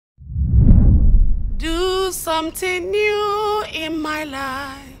do something new in my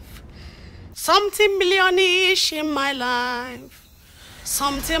life. Something million-ish in my life.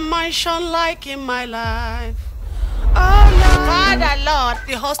 Something mansion-like in my life. Oh Lord, Father, Lord,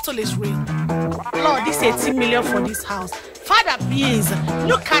 the hostel is real. Lord, this 18 million for this house. Father, please,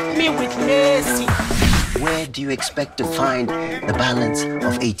 look at me with mercy. Where do you expect to find the balance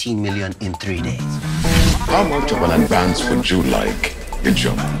of 18 million in 3 days? How much of an advance would you like, good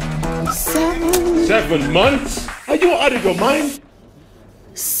job? 7 months? Are you out of your mind?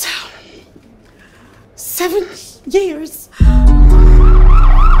 7 years.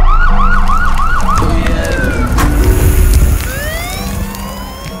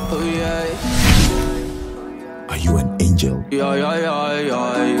 Are you an angel?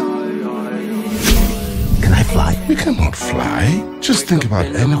 Can I fly? You cannot fly. Just think about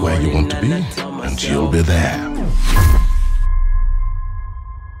anywhere you want to be, and you'll be there.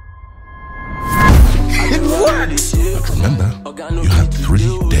 It works! But remember, you have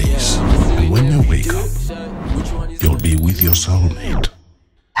 3 days, and when you wake up, you'll be with your soulmate.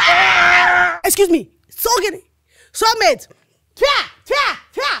 Excuse me, soulmate.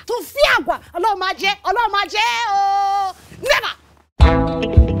 To fiagwa. Allah maje, oh, never.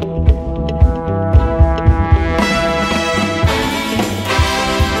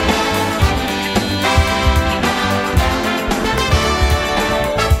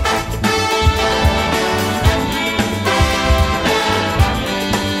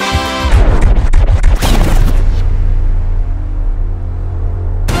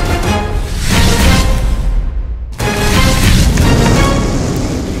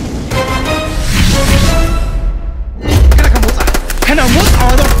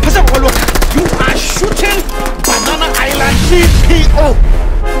 You are shooting Banana Island DPO!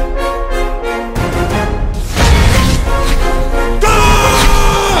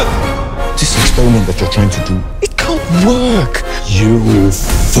 God! This experiment that you're trying to do, it can't work. You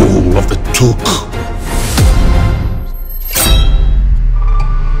fool of the took.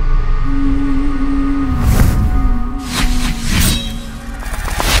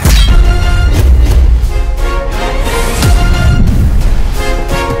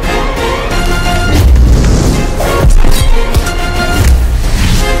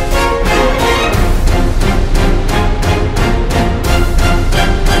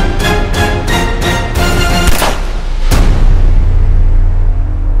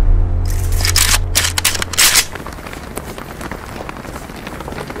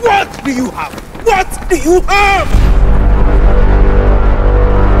 What do you have? What do you have?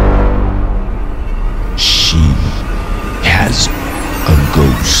 She has a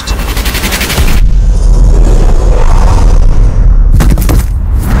ghost.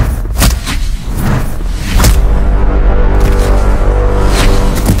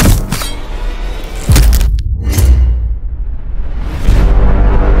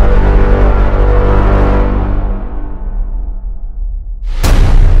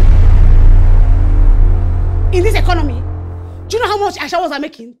 In this economy, do you know how much Ashawos are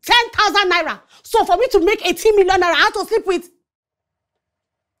making? 10,000 naira. So for me to make 18 million naira, I have to sleep with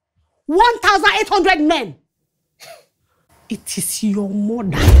 1,800 men. It is your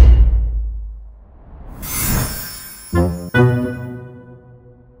mother